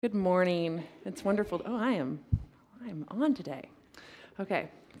Good morning. It's wonderful. I'm on today. Okay,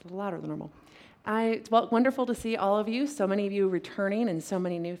 it's a little louder than normal. It's wonderful to see all of you, so many of you returning and so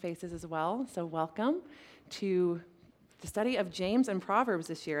many new faces as well. So welcome to the study of James and Proverbs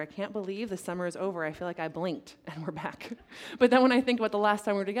this year. I can't believe the summer is over. I feel like I blinked and we're back. But then when I think about the last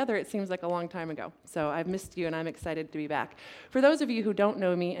time we were together, it seems like a long time ago. So I've missed you and I'm excited to be back. For those of you who don't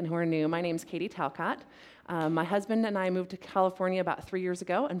know me and who are new, my name's Katie Talcott. My husband and I moved to California about 3 years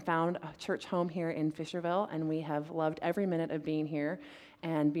ago and found a church home here in Fisherville, and we have loved every minute of being here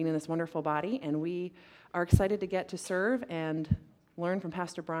and being in this wonderful body, and we are excited to get to serve and learn from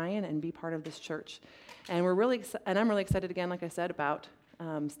Pastor Brian and be part of this church. And I'm really excited again, like I said, about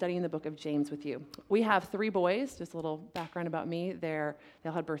studying the book of James with you. We have 3 boys, just a little background about me. They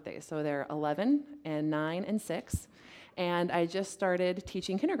all had birthdays, so they're 11 and 9 and 6. And I just started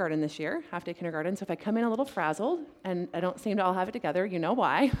teaching kindergarten this year, half-day kindergarten. So if I come in a little frazzled and I don't seem to all have it together, you know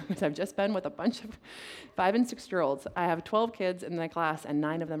why, because I've just been with a bunch of 5 and 6-year-olds. I have 12 kids in my class, and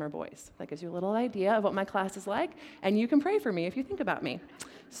 9 of them are boys. That gives you a little idea of what my class is like, and you can pray for me if you think about me.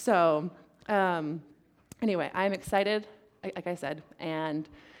 So anyway, I'm excited, like I said, and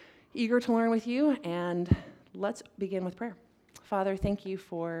eager to learn with you, and let's begin with prayer. Father, thank you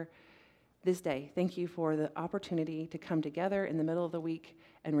for this day. Thank you for the opportunity to come together in the middle of the week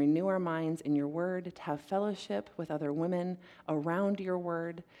and renew our minds in your word, to have fellowship with other women around your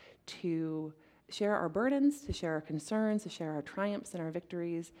word, to share our burdens, to share our concerns, to share our triumphs and our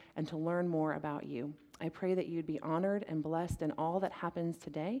victories, and to learn more about you. I pray that you'd be honored and blessed in all that happens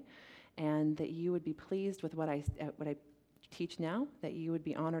today, and that you would be pleased with what I teach now, that you would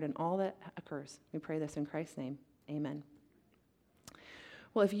be honored in all that occurs. We pray this in Christ's name. Amen.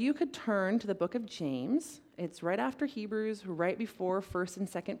 Well, if you could turn to the book of James, it's right after Hebrews, right before 1st and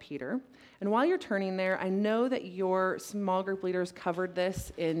 2nd Peter. And while you're turning there, I know that your small group leaders covered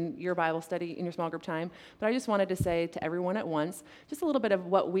this in your Bible study, in your small group time, but I just wanted to say to everyone at once, just a little bit of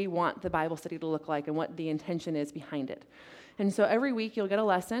what we want the Bible study to look like and what the intention is behind it. And so every week you'll get a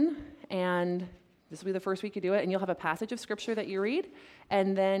lesson, and this will be the first week you do it, and you'll have a passage of Scripture that you read,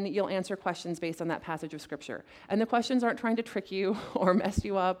 and then you'll answer questions based on that passage of Scripture. And the questions aren't trying to trick you or mess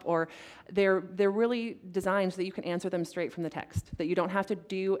you up, or they're really designed so that you can answer them straight from the text, that you don't have to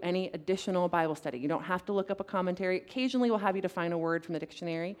do any additional Bible study. You don't have to look up a commentary. Occasionally we'll have you define a word from the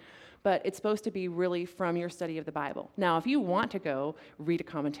dictionary, but it's supposed to be really from your study of the Bible. Now, if you want to go read a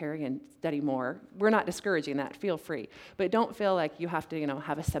commentary and study more, we're not discouraging that. Feel free. But don't feel like you have to,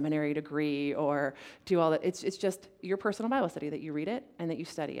 have a seminary degree or do all that. It's just your personal Bible study that you read it and that you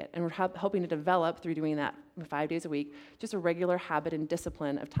study it. And we're hoping to develop through doing that 5 days a week, just a regular habit and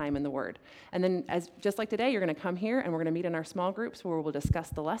discipline of time in the Word. And then just like today, you're going to come here and we're going to meet in our small groups where we'll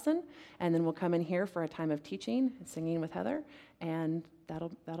discuss the lesson, and then we'll come in here for a time of teaching and singing with Heather, and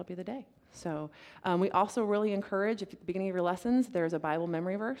that'll be the day. So we also really encourage, if at the beginning of your lessons, there's a Bible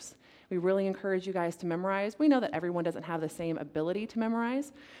memory verse. We really encourage you guys to memorize. We know that everyone doesn't have the same ability to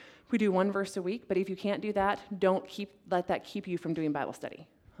memorize. We do 1 verse a week, but if you can't do that, let that keep you from doing Bible study.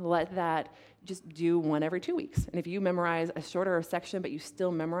 Let that just do 1 every 2 weeks. And if you memorize a shorter section, but you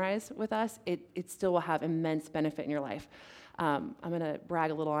still memorize with us, it still will have immense benefit in your life. I'm going to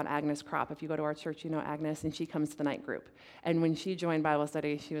brag a little on Agnes Kropp. If you go to our church, you know Agnes, and she comes to the night group. And when she joined Bible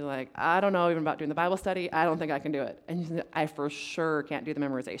study, she was like, I don't know even about doing the Bible study. I don't think I can do it. And she said, I for sure can't do the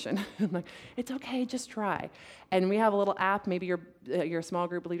memorization. I'm like, it's okay, just try. And we have a little app. Maybe your small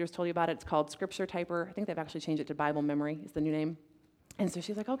group leaders told you about it. It's called Scripture Typer. I think they've actually changed it to Bible Memory is the new name. And so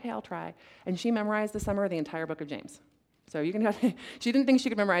she's like, okay, I'll try. And she memorized this summer the entire book of James. So you can she didn't think she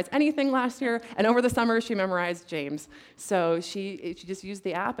could memorize anything last year, and over the summer she memorized James. So she just used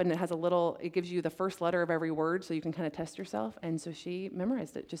the app, and it gives you the first letter of every word so you can kind of test yourself. And so she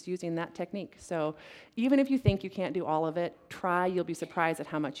memorized it just using that technique. So even if you think you can't do all of it, try. You'll be surprised at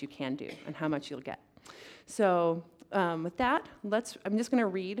how much you can do and how much you'll get. So with that, I'm just going to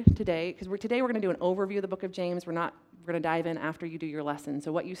read today, because today we're going to do an overview of the book of James. We're going to dive in after you do your lesson.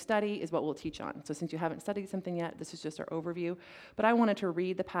 So what you study is what we'll teach on. So since you haven't studied something yet, this is just our overview. But I wanted to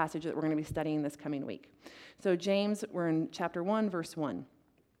read the passage that we're going to be studying this coming week. So James, we're in chapter 1, verse 1.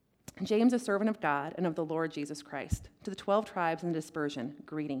 James, a servant of God and of the Lord Jesus Christ, to the 12 tribes in the dispersion,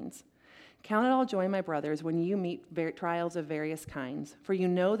 greetings. Count it all joy, my brothers, when you meet trials of various kinds, for you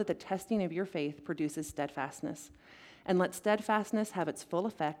know that the testing of your faith produces steadfastness. And let steadfastness have its full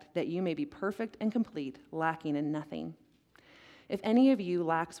effect, that you may be perfect and complete, lacking in nothing. If any of you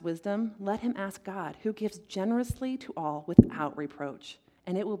lacks wisdom, let him ask God, who gives generously to all without reproach,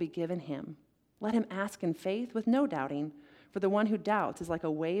 and it will be given him. Let him ask in faith with no doubting, for the one who doubts is like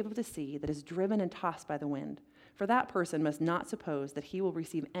a wave of the sea that is driven and tossed by the wind. For that person must not suppose that he will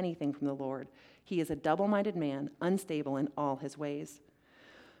receive anything from the Lord. He is a double-minded man, unstable in all his ways.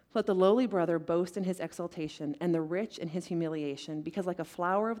 Let the lowly brother boast in his exaltation, and the rich in his humiliation, because like a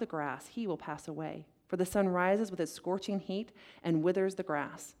flower of the grass, he will pass away. For the sun rises with its scorching heat and withers the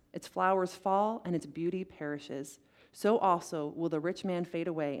grass. Its flowers fall, and its beauty perishes. So also will the rich man fade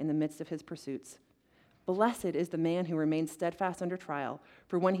away in the midst of his pursuits. Blessed is the man who remains steadfast under trial,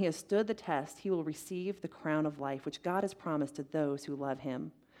 for when he has stood the test, he will receive the crown of life, which God has promised to those who love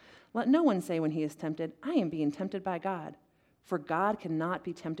him. Let no one say when he is tempted, I am being tempted by God. For God cannot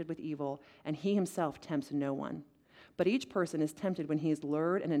be tempted with evil, and he himself tempts no one. But each person is tempted when he is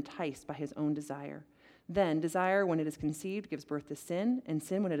lured and enticed by his own desire. Then desire, when it is conceived, gives birth to sin, and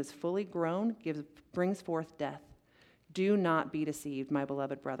sin, when it is fully grown, brings forth death. Do not be deceived, my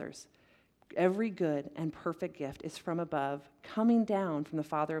beloved brothers. Every good and perfect gift is from above, coming down from the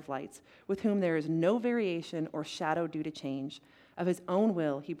Father of lights, with whom there is no variation or shadow due to change. Of his own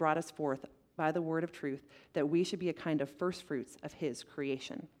will he brought us forth by the word of truth, that we should be a kind of first fruits of his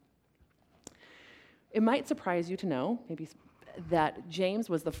creation. It might surprise you to know, maybe, that James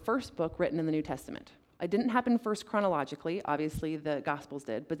was the first book written in the New Testament. It didn't happen first chronologically. Obviously, the Gospels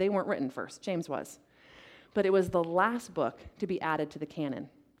did, but they weren't written first. James was. But it was the last book to be added to the canon.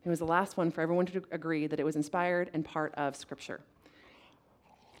 It was the last one for everyone to agree that it was inspired and part of Scripture.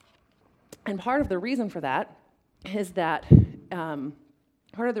 And part of the reason for that is that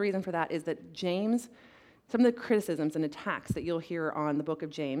James, some of the criticisms and attacks that you'll hear on the book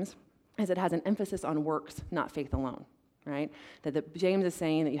of James is it has an emphasis on works, not faith alone, right? James is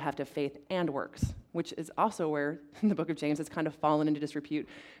saying that you have to have faith and works, which is also where the book of James has kind of fallen into disrepute,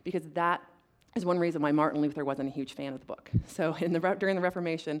 because that is one reason why Martin Luther wasn't a huge fan of the book. So during the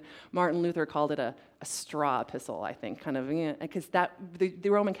Reformation, Martin Luther called it a straw epistle, I think, kind of, because the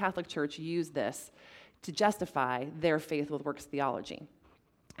Roman Catholic Church used this to justify their faith with works theology.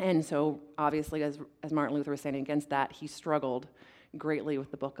 And so, obviously, as Martin Luther was standing against that, he struggled greatly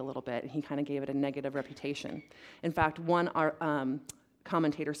with the book a little bit, and he kind of gave it a negative reputation. In fact, one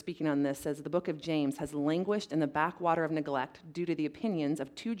commentator speaking on this says the book of James has languished in the backwater of neglect due to the opinions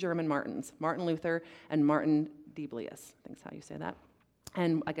of two German Martins, Martin Luther and Martin Deblius. I think that's how you say that.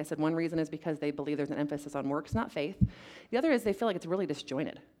 And like I said, one reason is because they believe there's an emphasis on works, not faith. The other is they feel like it's really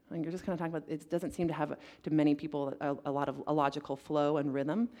disjointed. I mean, you're just kind of talking about, it doesn't seem to have, to many people, a lot of a logical flow and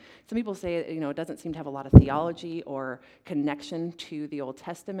rhythm. Some people say, it doesn't seem to have a lot of theology or connection to the Old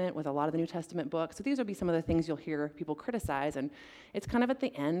Testament with a lot of the New Testament books. So these would be some of the things you'll hear people criticize. And it's kind of at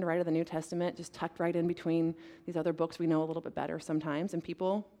the end, right, of the New Testament, just tucked right in between these other books we know a little bit better sometimes, and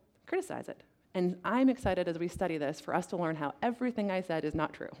people criticize it. And I'm excited as we study this for us to learn how everything I said is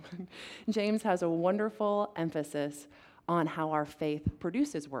not true. James has a wonderful emphasis on how our faith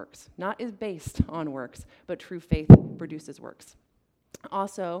produces works, not is based on works, but true faith produces works.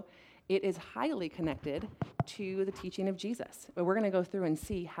 Also, it is highly connected to the teaching of Jesus. But we're going to go through and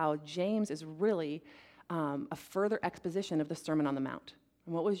see how James is really a further exposition of the Sermon on the Mount.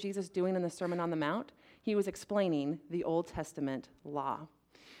 And what was Jesus doing in the Sermon on the Mount? He was explaining the Old Testament law.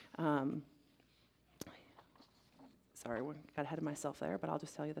 Sorry, I got ahead of myself there, but I'll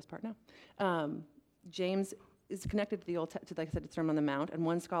just tell you this part now. James is connected to like I said, the Sermon on the Mount, and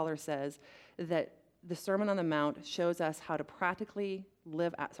one scholar says that the Sermon on the Mount shows us how to practically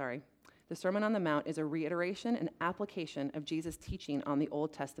live. The Sermon on the Mount is a reiteration and application of Jesus' teaching on the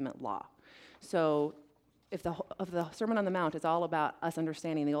Old Testament law. So, if the Sermon on the Mount is all about us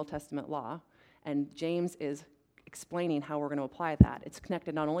understanding the Old Testament law, and James is explaining how we're going to apply that. It's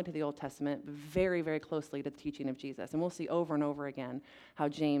connected not only to the Old Testament, but very, very closely to the teaching of Jesus. And we'll see over and over again how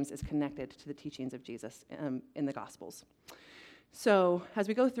James is connected to the teachings of Jesus in the Gospels. So as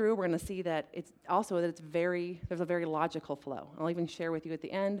we go through, we're going to see that there's a very logical flow. I'll even share with you at the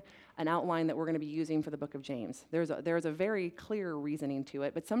end an outline that we're going to be using for the book of James. There's a very clear reasoning to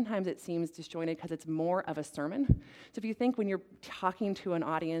it, but sometimes it seems disjointed because it's more of a sermon. So if you think when you're talking to an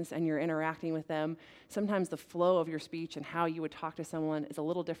audience and you're interacting with them, sometimes the flow of your speech and how you would talk to someone is a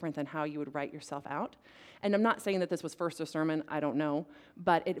little different than how you would write yourself out. And I'm not saying that this was first a sermon, I don't know,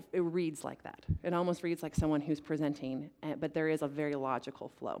 but it reads like that. It almost reads like someone who's presenting, but there is a very logical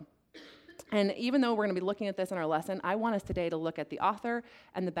flow. And even though we're going to be looking at this in our lesson, I want us today to look at the author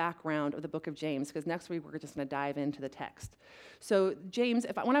and the background of the book of James, because next week we're just going to dive into the text. So James,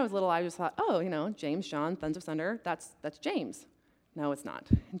 when I was little, I just thought, James, John, Sons of Thunder, that's James. No, it's not.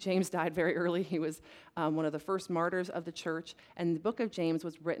 James died very early. He was one of the first martyrs of the church, and the book of James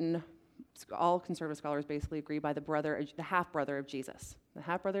was written, all conservative scholars basically agree, by the half-brother of Jesus. The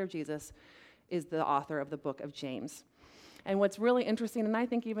half-brother of Jesus is the author of the book of James. And what's really interesting, and I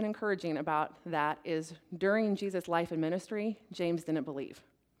think even encouraging about that, is during Jesus' life and ministry, James didn't believe.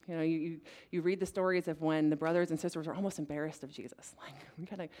 You know, you read the stories of when the brothers and sisters are almost embarrassed of Jesus. Like, we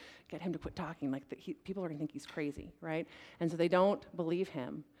got to get him to quit talking. Like, people are going to think he's crazy, right? And so they don't believe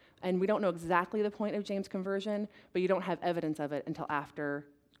him. And we don't know exactly the point of James' conversion, but you don't have evidence of it until after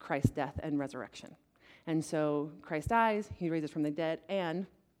Christ's death and resurrection. And so Christ dies, he raises from the dead, and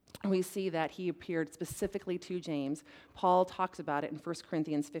we see that he appeared specifically to James. Paul talks about it in 1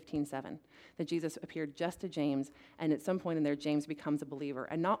 Corinthians 15:7, that Jesus appeared just to James, and at some point in there, James becomes a believer.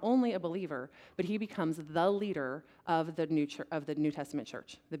 And not only a believer, but he becomes the leader of the New Testament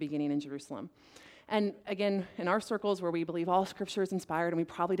church, the beginning in Jerusalem. And again, in our circles where we believe all Scripture is inspired and we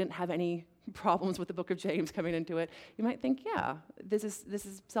probably didn't have any problems with the book of James coming into it, you might think, yeah, this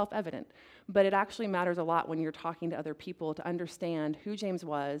is self-evident. But it actually matters a lot when you're talking to other people to understand who James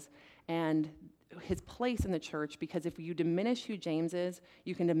was and his place in the church, because if you diminish who James is,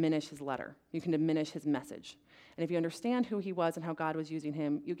 you can diminish his letter. You can diminish his message. And if you understand who he was and how God was using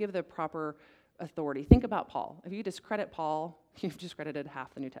him, you give the proper authority. Think about Paul. If you discredit Paul, you've discredited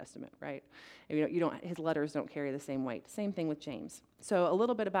half the New Testament, right? His letters don't carry the same weight. Same thing with James. So a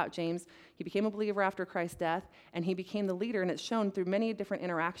little bit about James. He became a believer after Christ's death, and he became the leader, and it's shown through many different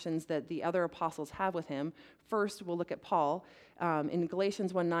interactions that the other apostles have with him. First, we'll look at Paul. In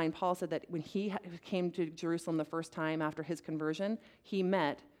Galatians 1:9, Paul said that when he came to Jerusalem the first time after his conversion, he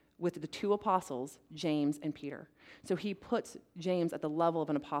met with the two apostles, James and Peter. So he puts James at the level of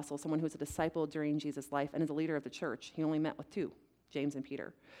an apostle, someone who was a disciple during Jesus' life and is a leader of the church. He only met with two, James and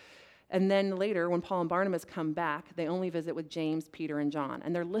Peter. And then later, when Paul and Barnabas come back, they only visit with James, Peter, and John,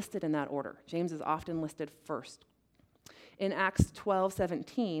 and they're listed in that order. James is often listed first. In Acts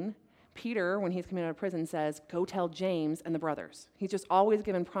 12:17, Peter, when he's coming out of prison, says, go tell James and the brothers. He's just always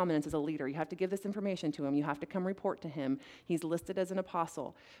given prominence as a leader. You have to give this information to him. You have to come report to him. He's listed as an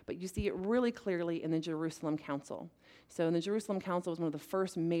apostle. But you see it really clearly in the Jerusalem Council. So in the Jerusalem Council was one of the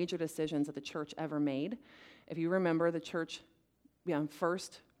first major decisions that the church ever made. If you remember, the church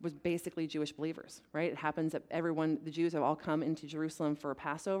first was basically Jewish believers, right? It happens that the Jews have all come into Jerusalem for a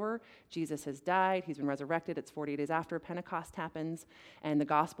Passover. Jesus has died. He's been resurrected. It's 40 days after Pentecost happens, and the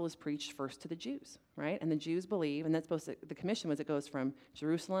gospel is preached first to the Jews, right? And the Jews believe, and the commission was it goes from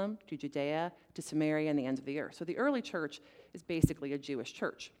Jerusalem to Judea to Samaria and the ends of the earth. So the early church is basically a Jewish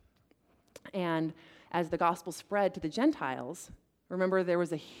church. And as the gospel spread to the Gentiles, remember there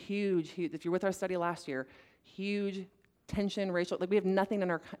was a huge, if you're with our study last year, huge tension, racial, we have nothing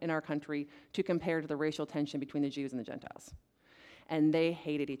in our country to compare to the racial tension between the Jews and the Gentiles. And they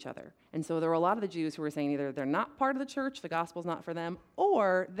hated each other. And so there were a lot of the Jews who were saying either they're not part of the church, the gospel's not for them,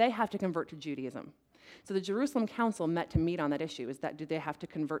 or they have to convert to Judaism. So the Jerusalem Council met to meet on that issue, do they have to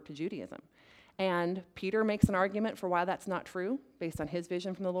convert to Judaism? And Peter makes an argument for why that's not true, based on his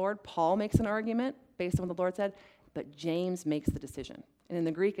vision from the Lord. Paul makes an argument based on what the Lord said, but James makes the decision. And in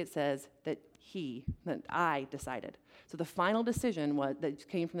the Greek it says that I decided. So the final decision that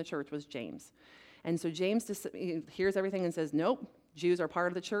came from the church was James. And so James hears everything and says, nope, Jews are part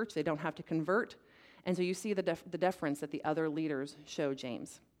of the church. They don't have to convert. And so you see the deference that the other leaders show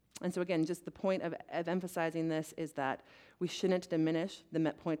James. And so again, just the point of emphasizing this is that we shouldn't diminish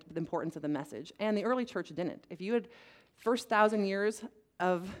the importance of the message. And the early church didn't. If you had first 1,000 years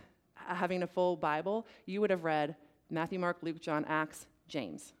of having a full Bible, you would have read Matthew, Mark, Luke, John, Acts,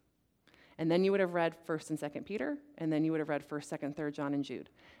 James. And then you would have read 1st and 2nd Peter, and then you would have read 1st, 2nd, 3rd John, and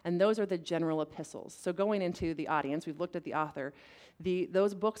Jude. And those are the general epistles. So going into the audience, we've looked at the author.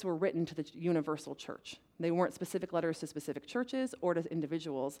 Those books were written to the universal church. They weren't specific letters to specific churches or to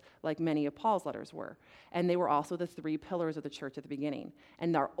individuals like many of Paul's letters were. And they were also the 3 pillars of the church at the beginning.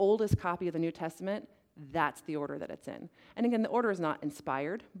 And our oldest copy of the New Testament, that's the order that it's in. And again, the order is not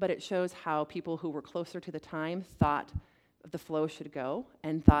inspired, but it shows how people who were closer to the time thought the flow should go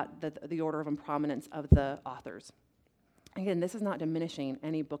and thought that the order of prominence of the authors. Again, this is not diminishing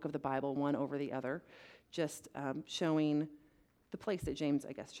any book of the Bible one over the other, just showing the place that James,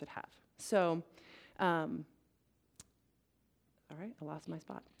 I guess, should have. So, all right, I lost my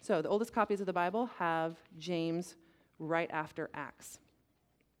spot. So the oldest copies of the Bible have James right after Acts.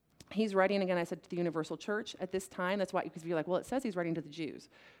 He's writing, again, I said, to the universal church at this time. That's why, because you're like, well, it says he's writing to the Jews.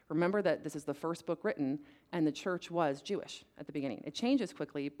 Remember that this is the first book written, and the church was Jewish at the beginning. It changes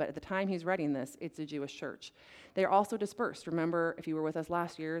quickly, but at the time he's writing this, it's a Jewish church. They're also dispersed. Remember, if you were with us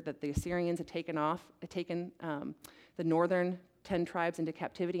last year, that the Assyrians had taken the northern 10 tribes into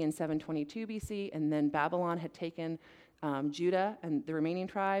captivity in 722 BC, and then Babylon had taken Judah and the remaining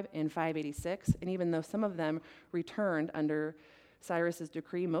tribe in 586. And even though some of them returned under Cyrus's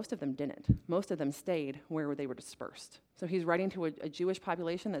decree, most of them didn't. Most of them stayed where they were dispersed. So he's writing to a Jewish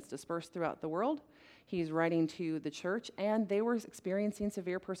population that's dispersed throughout the world. He's writing to the church, and they were experiencing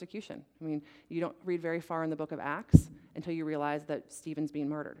severe persecution. I mean, you don't read very far in the book of Acts until you realize that Stephen's being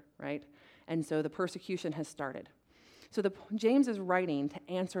murdered, right? And so the persecution has started. So James is writing to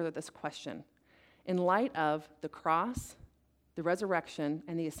answer this question. In light of the cross, the resurrection,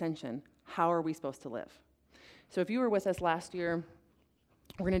 and the ascension, how are we supposed to live? So if you were with us last year,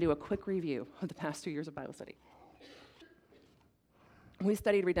 we're going to do a quick review of the past 2 years of Bible study. We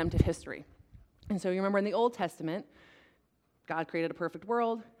studied redemptive history. And so you remember in the Old Testament, God created a perfect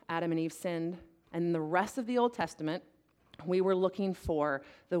world, Adam and Eve sinned, and in the rest of the Old Testament, we were looking for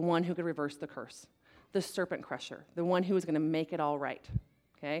the one who could reverse the curse, the serpent crusher, the one who was going to make it all right.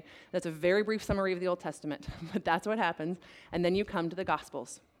 Okay? That's a very brief summary of the Old Testament, but that's what happens. And then you come to the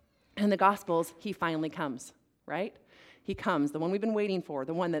Gospels. And in the Gospels, he finally comes, right? He comes, the one we've been waiting for,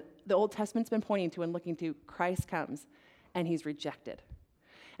 the one that the Old Testament's been pointing to and looking to. Christ comes, and he's rejected.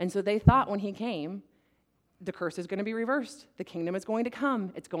 And so they thought when he came, the curse is going to be reversed. The kingdom is going to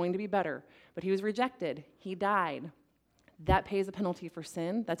come. It's going to be better. But he was rejected. He died. That pays the penalty for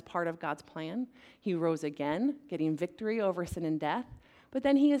sin. That's part of God's plan. He rose again, getting victory over sin and death. But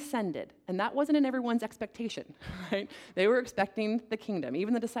then he ascended, and that wasn't in everyone's expectation, right? They were expecting the kingdom.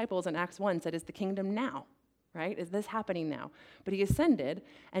 Even the disciples in Acts 1 said, is the kingdom now, right? Is this happening now? But he ascended,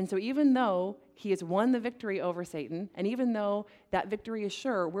 and so even though he has won the victory over Satan, and even though that victory is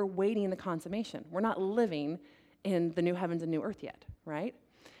sure, we're waiting the consummation. We're not living in the new heavens and new earth yet, right?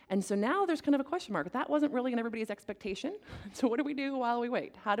 And so now there's kind of a question mark. That wasn't really in everybody's expectation. So what do we do while we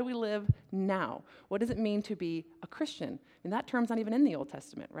wait? How do we live now? What does it mean to be a Christian? And that term's not even in the Old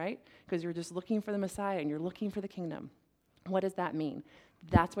Testament, right? Because you're just looking for the Messiah and you're looking for the kingdom. What does that mean?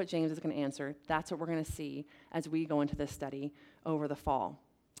 That's what James is going to answer. That's what we're going to see as we go into this study over the fall.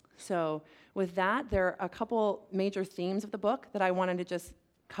 So with that, there are a couple major themes of the book that I wanted to just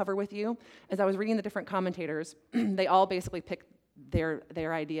cover with you. As I was reading the different commentators, they all basically picked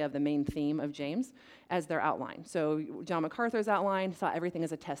their idea of the main theme of James as their outline. So John MacArthur's outline saw everything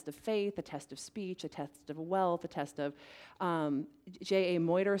as a test of faith, a test of speech, a test of wealth, a test of... J.A.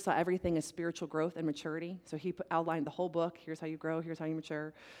 Moiter saw everything as spiritual growth and maturity. So he outlined the whole book. Here's how you grow, here's how you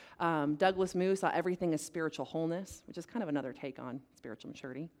mature. Douglas Moo saw everything as spiritual wholeness, which is kind of another take on spiritual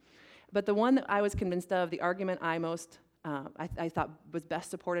maturity. But the one that I was convinced of, the argument I thought was best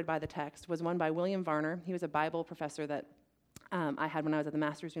supported by the text, was one by William Varner. He was a Bible professor that I had when I was at the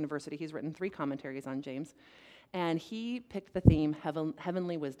Master's University. He's written 3 commentaries on James. And he picked the theme,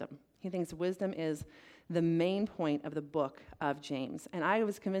 heavenly wisdom. He thinks wisdom is the main point of the book of James. And I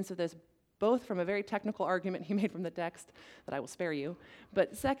was convinced of this both from a very technical argument he made from the text that I will spare you,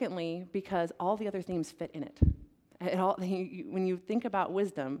 but secondly, because all the other themes fit in it. When you think about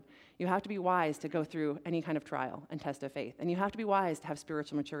wisdom, you have to be wise to go through any kind of trial and test of faith. And you have to be wise to have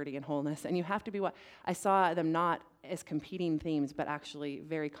spiritual maturity and wholeness. And you have to be I saw them not as competing themes, but actually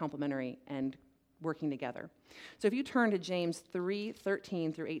very complementary and working together. So if you turn to James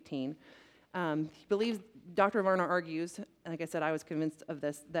 3:13 through 18, he believes, Dr. Varner argues, like I said, I was convinced of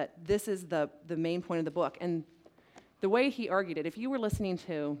this, that this is the main point of the book. And the way he argued it, if you were listening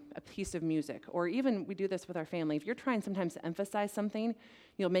to a piece of music, or even we do this with our family, if you're trying sometimes to emphasize something,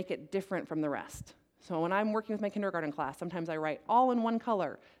 you'll make it different from the rest. So when I'm working with my kindergarten class, sometimes I write all in one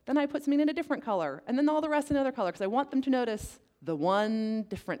color, then I put something in a different color, and then all the rest in another color, because I want them to notice the one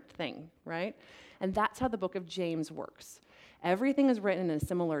different thing, right? And that's how the book of James works. Everything is written in a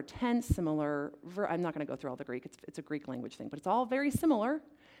similar tense, I'm not going to go through all the Greek, it's a Greek language thing, but it's all very similar.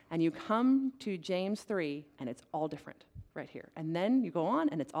 And you come to James 3, and it's all different right here. And then you go on,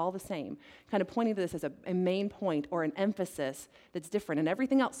 and it's all the same, kind of pointing to this as a main point or an emphasis that's different, and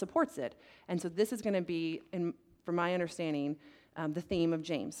everything else supports it. And so this is going to be, from my understanding, the theme of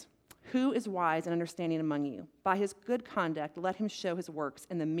James. Who is wise and understanding among you? By his good conduct, let him show his works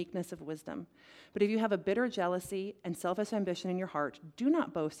in the meekness of wisdom. But if you have a bitter jealousy and selfish ambition in your heart, do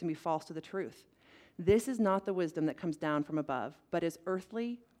not boast and be false to the truth. This is not the wisdom that comes down from above, but is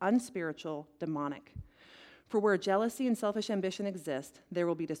earthly, unspiritual, demonic. For where jealousy and selfish ambition exist, there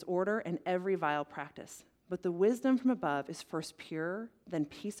will be disorder and every vile practice. But the wisdom from above is first pure, then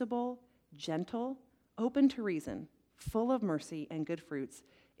peaceable, gentle, open to reason, full of mercy and good fruits,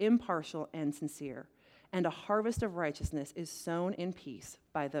 impartial and sincere. And a harvest of righteousness is sown in peace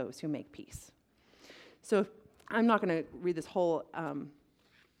by those who make peace. So I'm not going to read this whole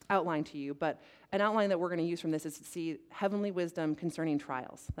outline to you, but an outline that we're going to use from this is to see heavenly wisdom concerning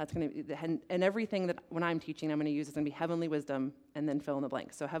trials. That's going to be, and everything that when I'm teaching, I'm going to use is going to be heavenly wisdom and then fill in the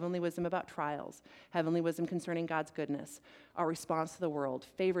blank. So heavenly wisdom about trials, heavenly wisdom concerning God's goodness, our response to the world,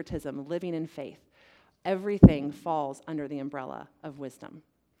 favoritism, living in faith. Everything falls under the umbrella of wisdom.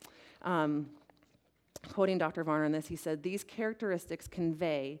 Quoting Dr. Varner on this, he said, these characteristics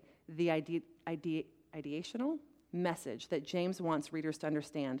convey the ideational message that James wants readers to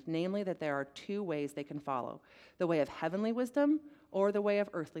understand, namely that there are two ways they can follow, the way of heavenly wisdom or the way of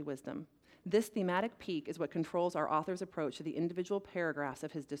earthly wisdom. This thematic peak is what controls our author's approach to the individual paragraphs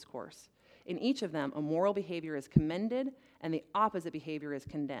of his discourse. In each of them, a moral behavior is commended and the opposite behavior is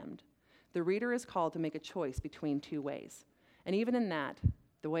condemned. The reader is called to make a choice between two ways. And even in that,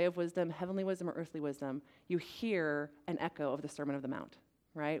 the way of wisdom, heavenly wisdom or earthly wisdom, you hear an echo of the Sermon on the Mount,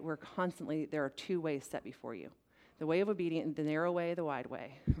 right? Where constantly there are two ways set before you. The way of obedience, the narrow way, the wide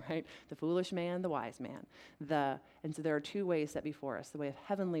way, right? The foolish man, the wise man. And so there are two ways set before us, the way of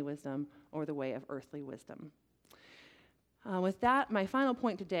heavenly wisdom or the way of earthly wisdom. With that, my final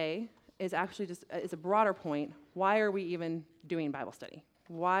point today is actually just is a broader point. Why are we even doing Bible study?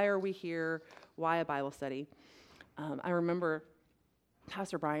 Why are we here? Why a Bible study? I remember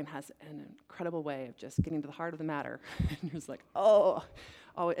Pastor Brian has an incredible way of just getting to the heart of the matter. And you're just like, oh,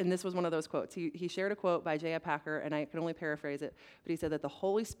 and this was one of those quotes. He shared a quote by J.I. Packer, and I can only paraphrase it, but he said that the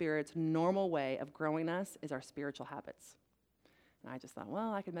Holy Spirit's normal way of growing us is our spiritual habits. And I just thought,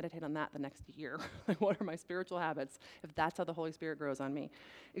 well, I could meditate on that the next year. Like, what are my spiritual habits if that's how the Holy Spirit grows on me?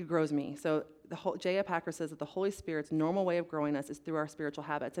 It grows me. So J.I. Packer says that the Holy Spirit's normal way of growing us is through our spiritual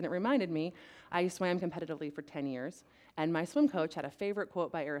habits. And it reminded me, I swam competitively for 10 years, and my swim coach had a favorite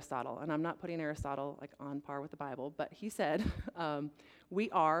quote by Aristotle. And I'm not putting Aristotle like on par with the Bible, but he said,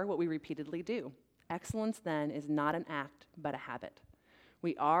 we are what we repeatedly do. Excellence then is not an act, but a habit.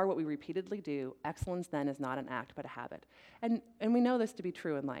 We are what we repeatedly do. Excellence then is not an act, but a habit. And we know this to be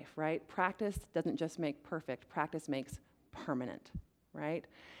true in life, right? Practice doesn't just make perfect. Practice makes permanent, right?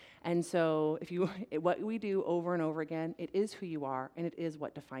 And so what we do over and over again, it is who you are, and it is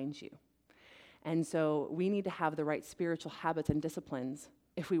what defines you. And so we need to have the right spiritual habits and disciplines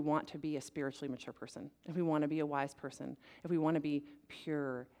if we want to be a spiritually mature person, if we want to be a wise person, if we want to be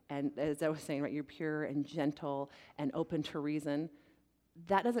pure, and as I was saying, right, you're pure and gentle and open to reason.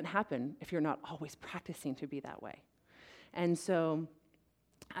 That doesn't happen if you're not always practicing to be that way. And so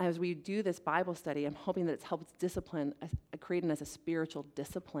as we do this Bible study, I'm hoping that it helps creating us a spiritual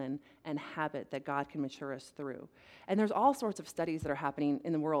discipline and habit that God can mature us through. And there's all sorts of studies that are happening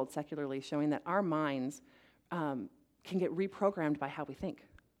in the world secularly showing that our minds can get reprogrammed by how we think.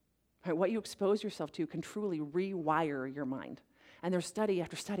 Right? What you expose yourself to can truly rewire your mind. And there's study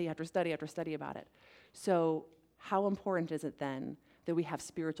after study after study after study about it. So how important is it then that we have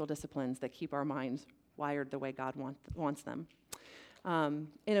spiritual disciplines that keep our minds wired the way God wants them?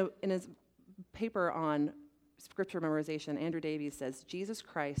 In his paper on scripture memorization, Andrew Davies says, Jesus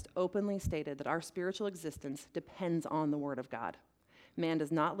Christ openly stated that our spiritual existence depends on the Word of God. Man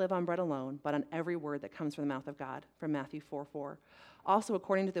does not live on bread alone, but on every word that comes from the mouth of God, from Matthew 4:4. Also,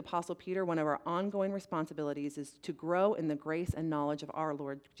 according to the Apostle Peter, one of our ongoing responsibilities is to grow in the grace and knowledge of our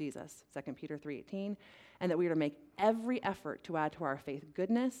Lord Jesus, 2 Peter 3:18, and that we are to make every effort to add to our faith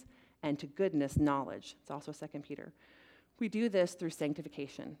goodness, and to goodness knowledge. It's also 2 Peter. We do this through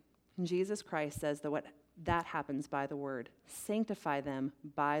sanctification. And Jesus Christ says that happens by the word. Sanctify them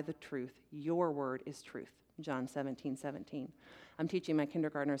by the truth. Your word is truth. John 17:17. I'm teaching my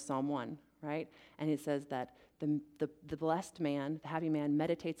kindergartners Psalm 1, right? And it says that the blessed man, the happy man,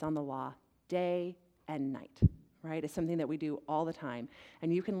 meditates on the law day and night, right? It's something that we do all the time.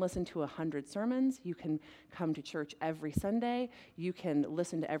 And you can listen to 100 sermons. You can come to church every Sunday. You can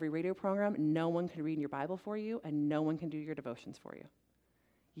listen to every radio program. No one can read your Bible for you, and no one can do your devotions for you.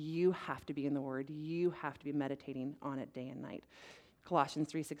 You have to be in the Word. You have to be meditating on it day and night.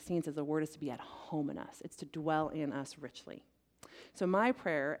 Colossians 3:16 says the Word is to be at home in us. It's to dwell in us richly. So my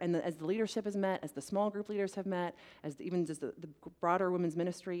prayer, and as the leadership has met, as the small group leaders have met, even just the broader women's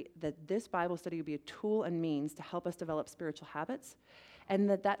ministry, that this Bible study would be a tool and means to help us develop spiritual habits, and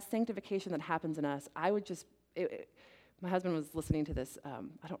that sanctification that happens in us, my husband was listening to this, I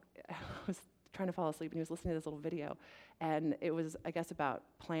was trying to fall asleep, and he was listening to this little video, and it was, I guess, about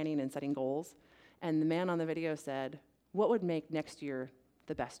planning and setting goals, and the man on the video said, what would make next year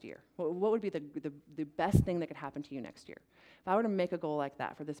the best year? What would be the best thing that could happen to you next year? If I were to make a goal like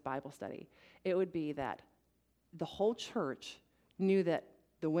that for this Bible study, it would be that the whole church knew that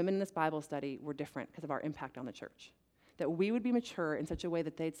the women in this Bible study were different because of our impact on the church. That we would be mature in such a way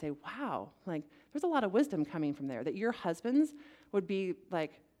that they'd say, wow, like, there's a lot of wisdom coming from there. That your husbands would be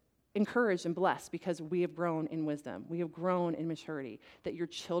like encouraged and blessed because we have grown in wisdom. We have grown in maturity. That your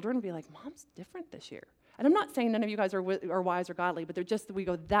children will be like, Mom's different this year. And I'm not saying none of you guys are wise or godly, but they're just that we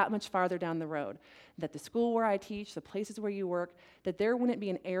go that much farther down the road. That the school where I teach, the places where you work, that there wouldn't be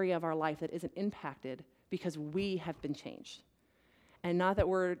an area of our life that isn't impacted because we have been changed. And not that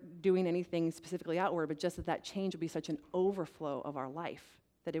we're doing anything specifically outward, but just that change would be such an overflow of our life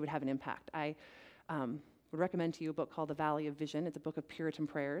that it would have an impact. I would recommend to you a book called The Valley of Vision. It's a book of Puritan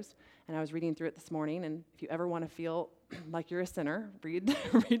prayers, and I was reading through it this morning, and if you ever want to feel like you're a sinner, read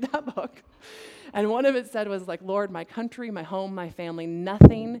that book. And one of it said was like, Lord, my country, my home, my family,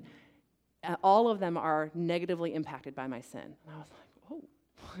 nothing, all of them are negatively impacted by my sin. And I was like,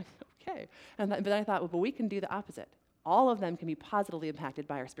 oh, okay. But then I thought, well, but we can do the opposite. All of them can be positively impacted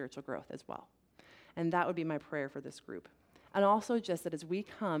by our spiritual growth as well. And that would be my prayer for this group. And also just that as we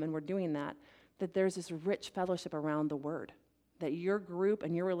come and we're doing that there's this rich fellowship around the Word, that your group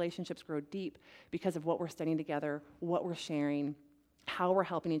and your relationships grow deep because of what we're studying together, what we're sharing, how we're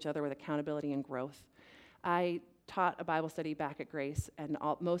helping each other with accountability and growth. I taught a Bible study back at Grace, and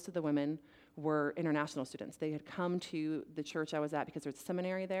most of the women were international students. They had come to the church I was at because there's a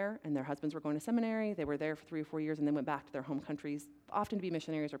seminary there, and their husbands were going to seminary. They were there for 3 or 4 years and then went back to their home countries, often to be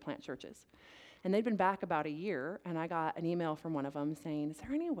missionaries or plant churches. And they'd been back about a year, and I got an email from one of them saying, is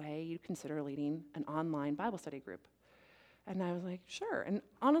there any way you'd consider leading an online Bible study group? And I was like, sure. And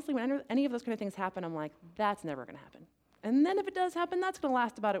honestly, when any of those kind of things happen, I'm like, that's never going to happen. And then if it does happen, that's going to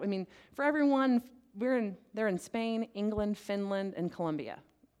last about it. I mean, for everyone, they're in Spain, England, Finland, and Colombia,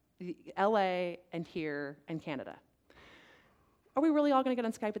 LA, and here, and Canada. Are we really all going to get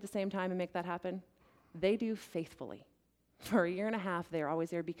on Skype at the same time and make that happen? They do faithfully. For 1.5 years, they're always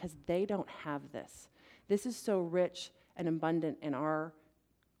there because they don't have this. This is so rich and abundant in our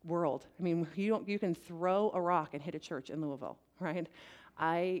world. I mean, you can throw a rock and hit a church in Louisville, right?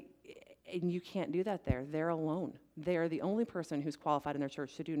 And you can't do that there. They're alone. They're the only person who's qualified in their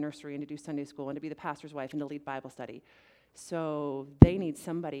church to do nursery and to do Sunday school and to be the pastor's wife and to lead Bible study. So they need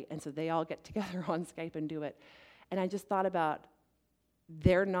somebody, and so they all get together on Skype and do it. And I just thought about,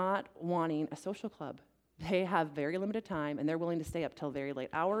 they're not wanting a social club. They have very limited time, and they're willing to stay up till very late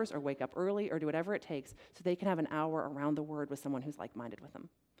hours or wake up early or do whatever it takes so they can have an hour around the Word with someone who's like-minded with them.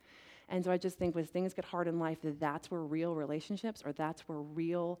 And so I just think when things get hard in life, that's where real relationships or that's where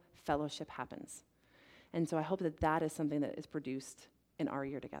real fellowship happens. And so I hope that is something that is produced in our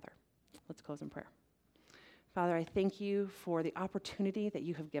year together. Let's close in prayer. Father, I thank you for the opportunity that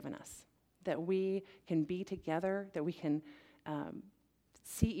you have given us, that we can be together, that we can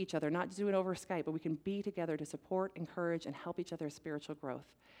see each other, not do it over Skype, but we can be together to support, encourage, and help each other's spiritual growth.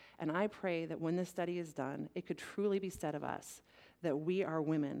 And I pray that when this study is done, it could truly be said of us that we are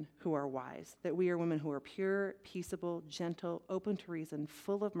women who are wise, that we are women who are pure, peaceable, gentle, open to reason,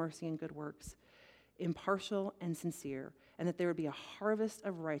 full of mercy and good works, impartial and sincere, and that there would be a harvest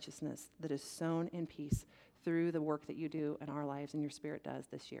of righteousness that is sown in peace through the work that you do in our lives and your Spirit does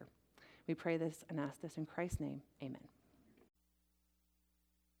this year. We pray this and ask this in Christ's name. Amen.